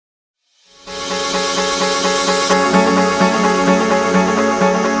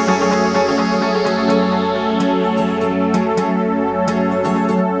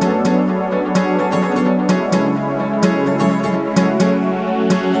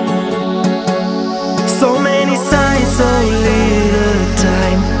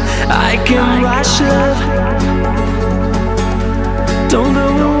can rush love. Don't go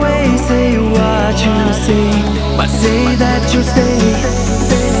away, say what you say, but say that you'll stay.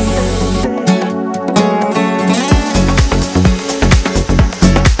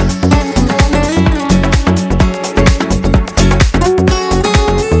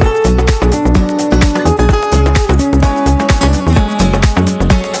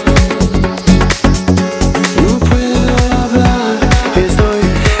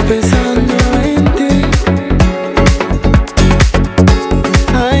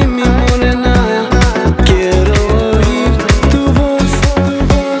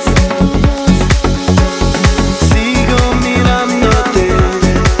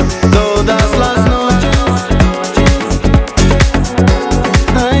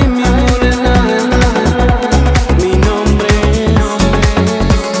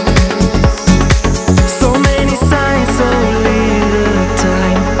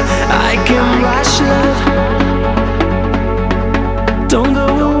 Don't go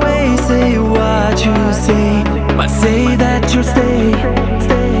away, say what you say, but say that you'll stay.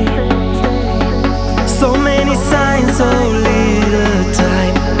 So many signs, so little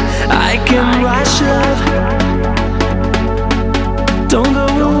time. I can rush love. Don't go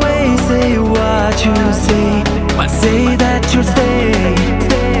away, say what you say, but say that you'll stay.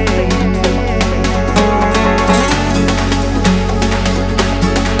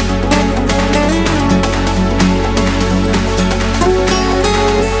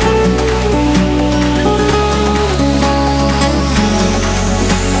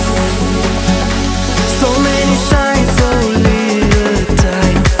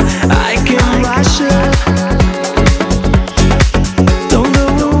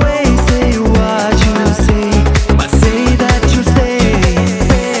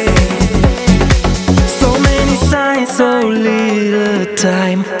 So little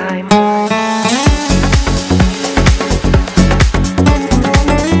time.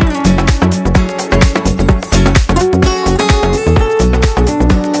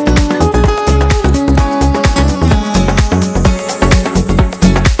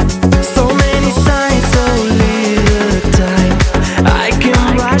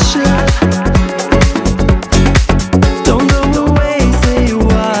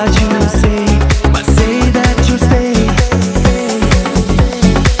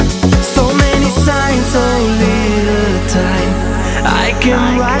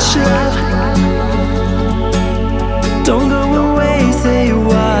 Can rush love. Don't go away, say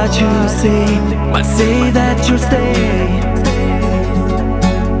what you say, but say that you'll stay.